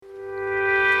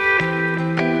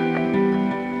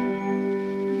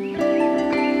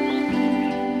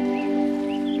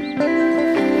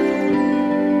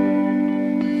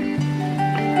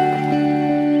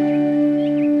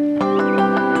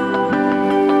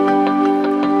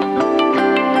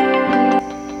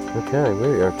Okay,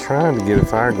 we are trying to get a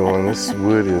fire going. This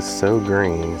wood is so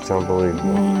green, it's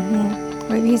unbelievable.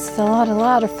 We've used a lot of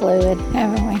lighter fluid,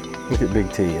 haven't we? Look at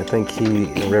Big T. I think he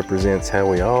represents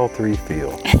how we all three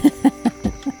feel.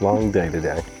 Long day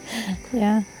today.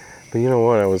 Yeah. But you know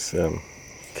what?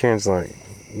 Karen's like,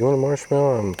 you want a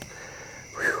marshmallow?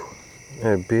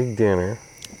 Had a big dinner.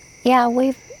 Yeah,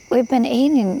 we've been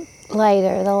eating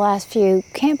later the last few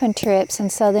camping trips,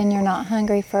 and so then you're not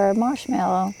hungry for a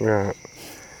marshmallow. Right.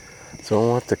 So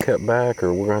we'll have to cut back,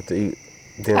 or we're going to have to eat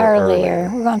dinner Earlier.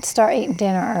 We're going to start eating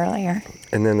dinner earlier.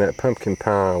 And then that pumpkin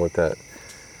pie with that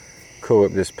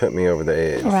Cool-Whip just put me over the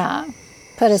edge. Right.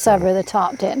 Put us over the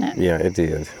top, didn't it? Yeah, it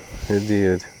did. It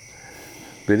did.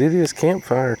 But it is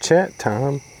campfire chat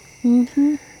time.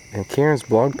 Mm-hmm. And Karen's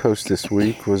blog post this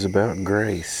week was about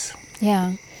grace.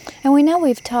 Yeah. And we know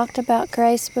we've talked about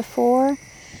grace before,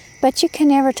 but you can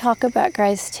never talk about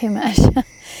grace too much.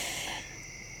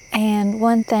 And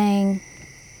one thing,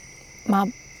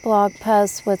 my blog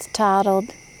post was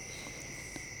titled,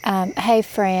 Hey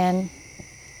Friend,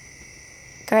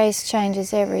 Grace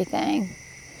Changes Everything.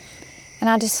 And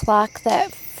I just like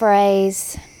that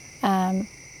phrase.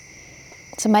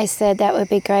 Somebody said that would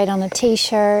be great on a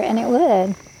t-shirt, and it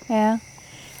would. Yeah.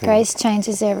 Grace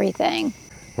changes everything.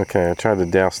 Okay, I tried to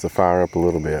douse the fire up a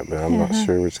little bit, but I'm not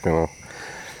sure it's going to.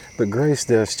 But grace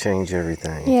does change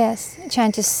everything. Yes, it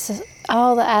changes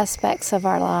all the aspects of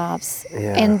our lives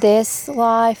Yeah. in this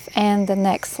life and the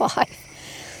next life.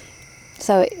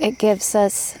 So it gives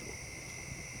us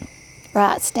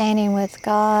right standing with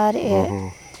God.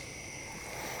 It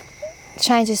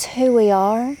changes who we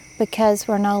are because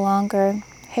we're no longer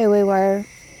who we were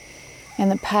in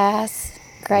the past.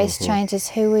 Grace changes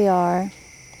who we are.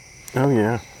 Oh,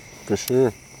 yeah, for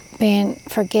sure. Being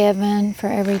forgiven for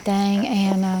everything,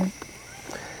 and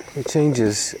It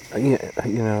changes, you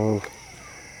know,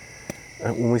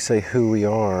 when we say who we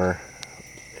are,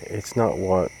 it's not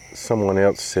what someone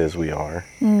else says we are,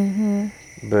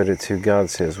 but it's who God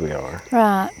says we are.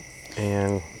 right.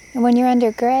 And And when you're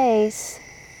under grace,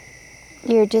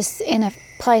 you're just in a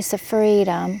place of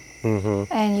freedom,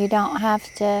 and you don't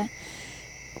have to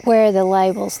wear the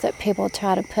labels that people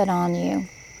try to put on you,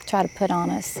 try to put on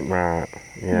us. right,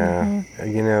 yeah.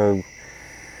 You know,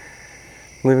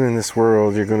 living in this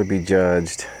world, you're going to be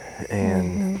judged,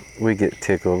 and we get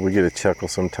tickled. We get a chuckle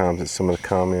sometimes at some of the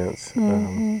comments,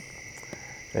 and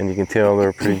you can tell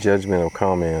they're pretty judgmental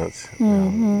comments.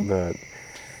 But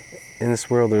in this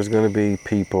world, there's going to be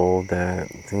people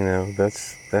that, you know,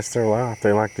 that's their life.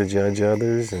 They like to judge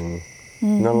others, and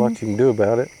not a lot you can do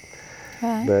about it.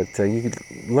 Right. But you could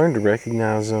learn to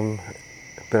recognize them.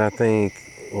 But I think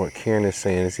what Karen is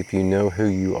saying is if you know who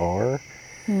you are,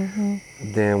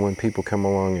 then when people come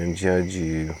along and judge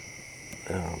you,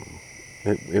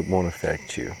 it won't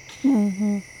affect you.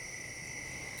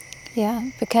 Yeah,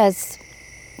 because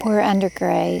we're under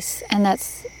grace, and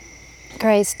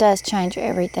grace does change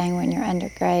everything when you're under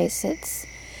grace. It's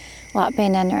like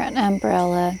being under an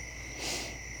umbrella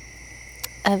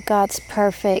of God's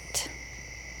perfect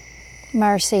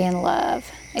mercy and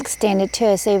love extended to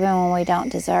us even when we don't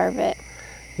deserve it.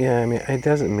 Yeah, I mean, it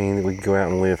doesn't mean that we go out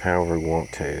and live however we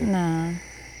want to. No.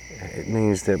 It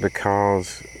means that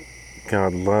because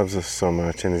God loves us so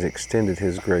much and has extended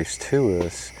His grace to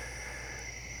us,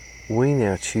 we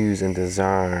now choose and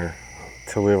desire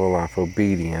to live a life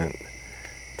obedient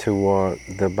to what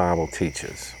the Bible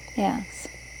teaches. Yes.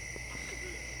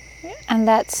 And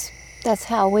that's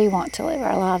how we want to live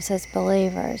our lives as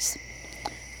believers.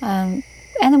 And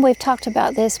then we've talked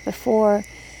about this before.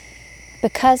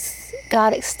 Because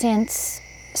God extends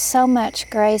so much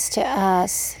grace to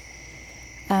us,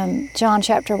 John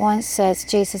chapter 1 says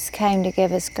Jesus came to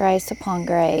give us grace upon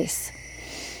grace.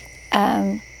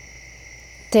 Then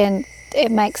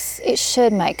it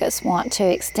should make us want to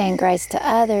extend grace to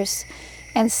others.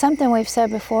 And something we've said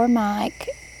before, Mike,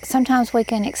 sometimes we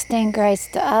can extend grace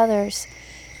to others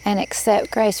and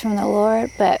accept grace from the Lord,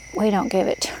 but we don't give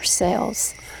it to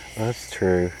ourselves. That's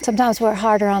true. Sometimes we're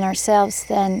harder on ourselves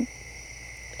than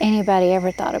anybody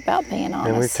ever thought about being honest.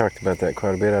 And we've talked about that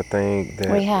quite a bit. I think that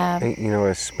We have. You know,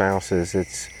 as spouses,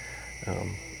 it's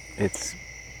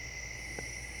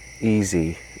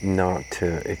easy not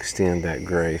to extend that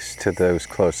grace to those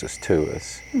closest to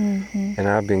us. And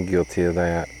I've been guilty of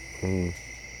that.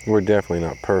 We're definitely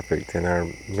not perfect in our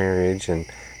marriage and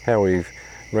how we've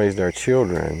raised our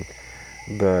children,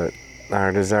 but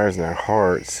our desires and our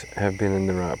hearts have been in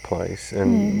the right place,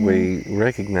 and we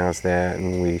recognize that,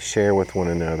 and we share with one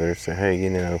another. So, hey, you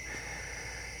know,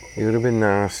 it would have been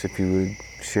nice if you would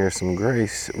share some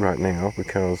grace right now,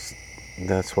 because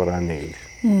that's what I need.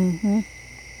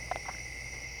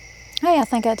 Hey, I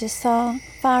think I just saw a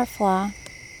firefly.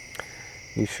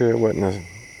 You sure it wasn't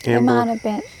a It amber? might have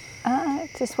been.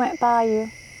 It just went by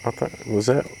you. I thought, was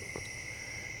that?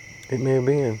 It may have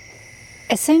been.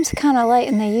 It seems kind of late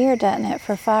in the year, doesn't it,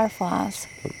 for fireflies?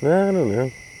 I don't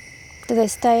know. Do they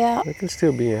stay out? It could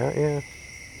still be out, yeah.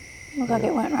 Look like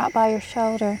it went right by your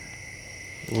shoulder.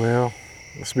 Well,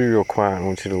 let's be real quiet. I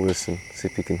want you to listen. See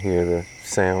if you can hear the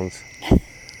sounds.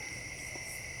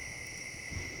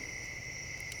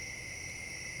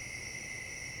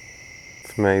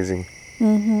 It's amazing.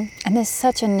 And this is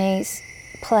such a neat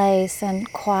place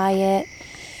and quiet,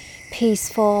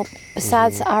 peaceful.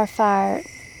 Besides our fire,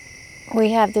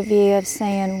 we have the view of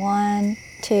seeing 1,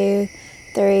 2,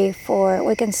 3, 4.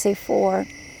 We can see 4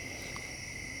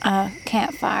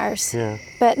 campfires. Yeah.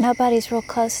 But nobody's real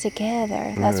close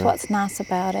together. That's Yeah. what's nice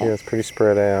about it. Yeah, it's pretty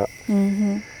spread out.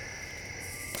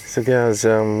 So, guys,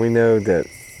 we know that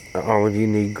all of you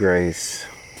need grace,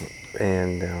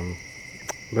 and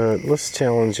but let's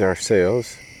challenge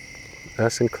ourselves,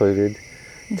 us included,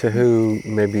 to who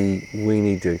maybe we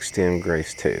need to extend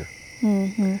grace to,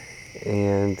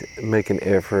 and make an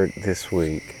effort this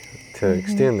week to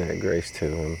extend that grace to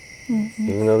them,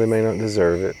 even though they may not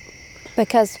deserve it.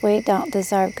 Because we don't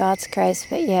deserve God's grace,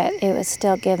 but yet it was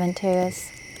still given to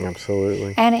us.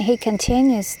 Absolutely. And He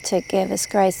continues to give us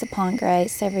grace upon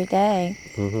grace every day.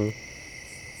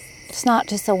 It's not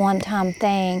just a one-time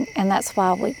thing, and that's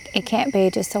why it can't be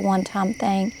just a one-time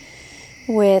thing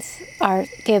with our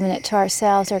giving it to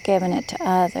ourselves or giving it to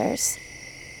others.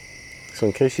 So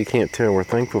in case you can't tell, we're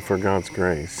thankful for God's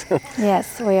grace.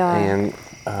 Yes, we are. And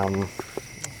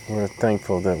we're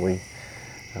thankful that we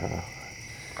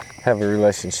have a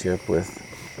relationship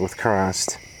with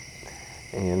Christ.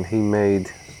 And He made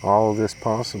all of this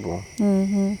possible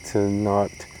to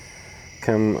not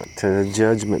come to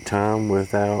judgment time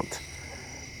without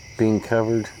being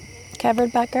covered.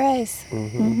 Covered by grace.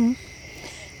 And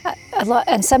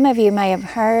some of you may have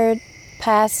heard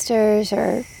pastors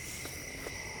or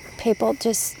people,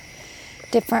 just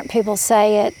different people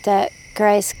say it, that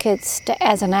grace could,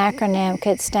 as an acronym,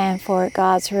 could stand for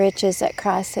God's riches at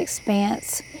Christ's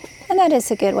expense. And that is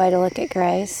a good way to look at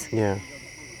grace. Yeah.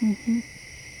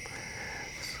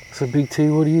 So Big T,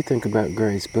 what do you think about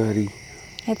grace, buddy?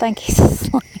 I think he's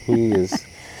asleep. He is.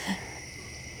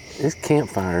 His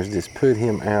campfires just put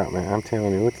him out, man. I'm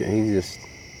telling you, he just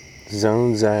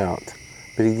zones out.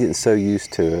 But he's getting so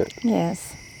used to it.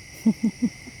 Yes.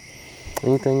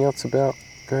 Anything else about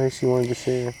grace you wanted to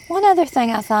share? One other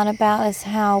thing I thought about is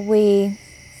how have you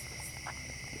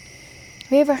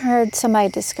ever heard somebody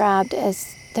described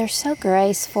as they're so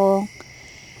graceful,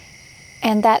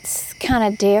 and that's kind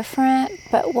of different,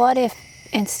 but what if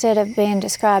instead of being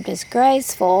described as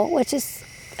graceful, which is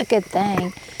a good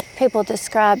thing, people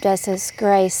described us as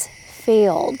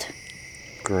grace-filled.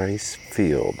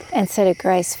 Grace-filled. Instead of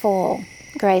graceful,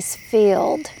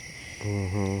 grace-filled.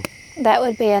 That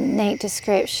would be a neat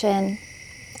description,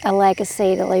 a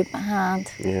legacy to leave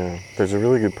behind. Yeah, there's a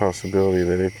really good possibility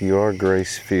that if you are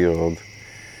grace-filled,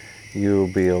 you'll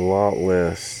be a lot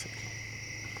less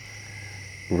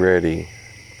ready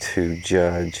to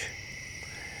judge.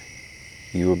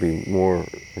 You will be more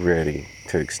ready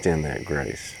to extend that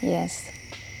grace. Yes.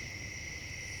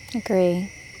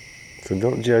 Agree. So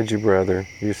don't judge your brother,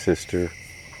 your sister.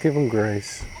 Give them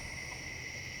grace.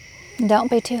 Don't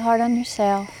be too hard on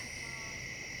yourself.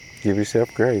 Give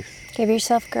yourself grace. Give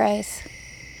yourself grace.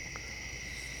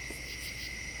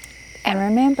 And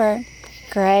remember,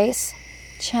 grace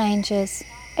changes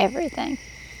everything.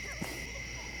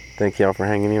 Thank y'all for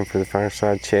hanging in for the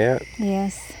fireside chat.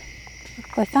 Yes.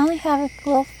 We finally have a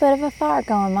little bit of a fire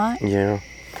going, Mike. Yeah,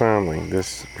 finally,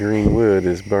 this green wood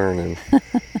is burning.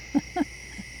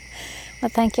 Well,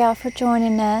 thank y'all for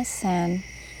joining us, and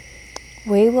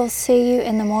we will see you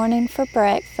in the morning for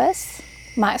breakfast.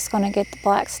 Mike's going to get the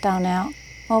Blackstone out.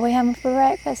 What are we having for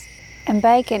breakfast? And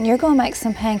bacon. You're going to make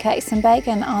some pancakes and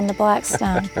bacon on the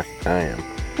Blackstone. I am.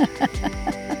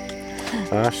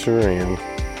 I sure am.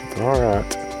 All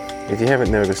right. If you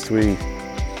haven't noticed, we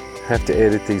have to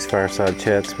edit these fireside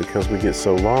chats because we get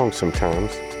so long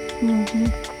sometimes.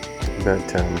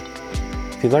 But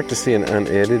if you'd like to see an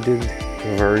unedited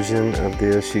version of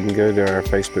this, you can go to our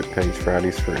Facebook page,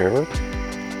 Fridays Forever.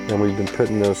 And we've been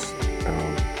putting those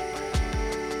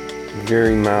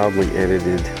very mildly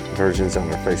edited versions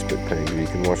on our Facebook page. You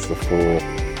can watch the full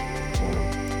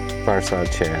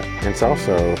fireside chat. And it's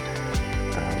also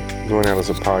going out as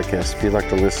a podcast. If you'd like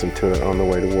to listen to it on the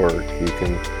way to work, you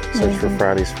can search for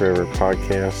Fridays Forever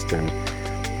podcast, and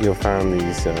you'll find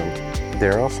these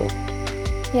there also.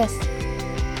 Yes.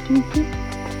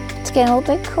 It's getting a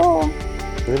little bit cool.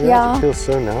 It Yeah. feels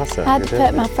so nice out I had here. to put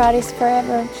doesn't my Fridays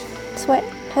Forever sweat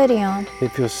hoodie on.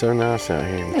 It feels so nice out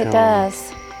here. I'm It telling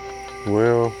does. you.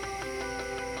 Well,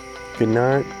 good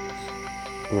night.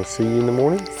 We'll see you in the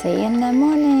morning. See you in the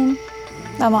morning.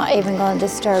 I'm not even going to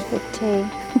disturb Big T.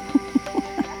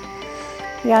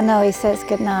 Y'all know he says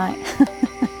good night.